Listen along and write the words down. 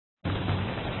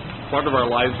part of our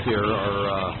lives here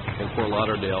are in Fort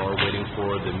Lauderdale are waiting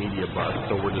for the media bus,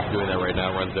 so we're just doing that right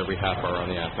now. Runs every half hour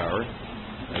on the half hour.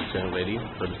 Thanks, young lady,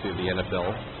 courtesy of the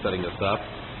NFL setting us up.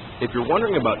 If you're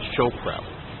wondering about show prep,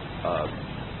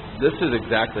 this is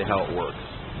exactly how it works.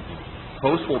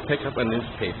 Hosts will pick up a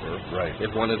newspaper, right, if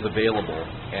one is available,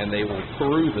 and they will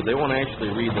peruse it. They won't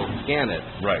actually read; they'll scan it.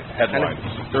 Right, headlines.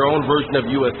 Their own version of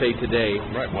USA Today.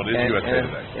 Right, well, it is USA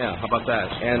Today. Yeah, how about that?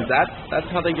 And that's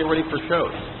how they get ready for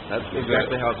shows. That's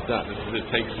exactly how it's done. It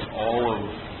takes all of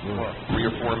 3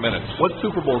 or 4 minutes. What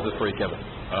Super Bowl is this for you, Kevin?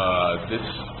 This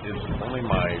is only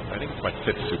I think it's my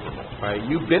 5th Super Bowl. All right,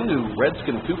 you've been to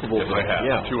Redskins Super Bowl. Yes, I have.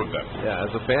 Yeah. 2 of them. Yeah,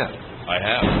 as a fan. I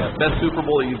have. Yeah. Best Super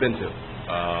Bowl that you've been to?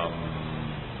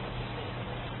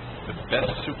 The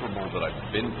best Super Bowl that I've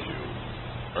been to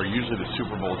are usually the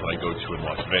Super Bowls that I go to in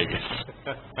Las Vegas.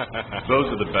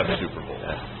 Those are the best Super Bowls.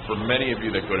 Yeah. For many of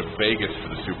you that go to Vegas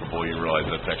for the Super Bowl, you realize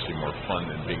that's actually more fun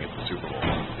than being at the Super Bowl.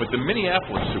 But the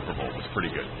Minneapolis Super Bowl was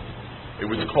pretty good. It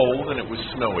was cold and it was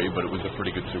snowy, but it was a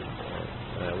pretty good Super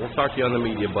Bowl. We'll talk to you on the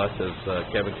media bus as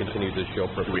Kevin continues his show.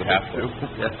 Do we have to?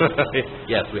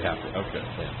 Yes, we have to. Okay.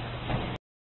 Yeah.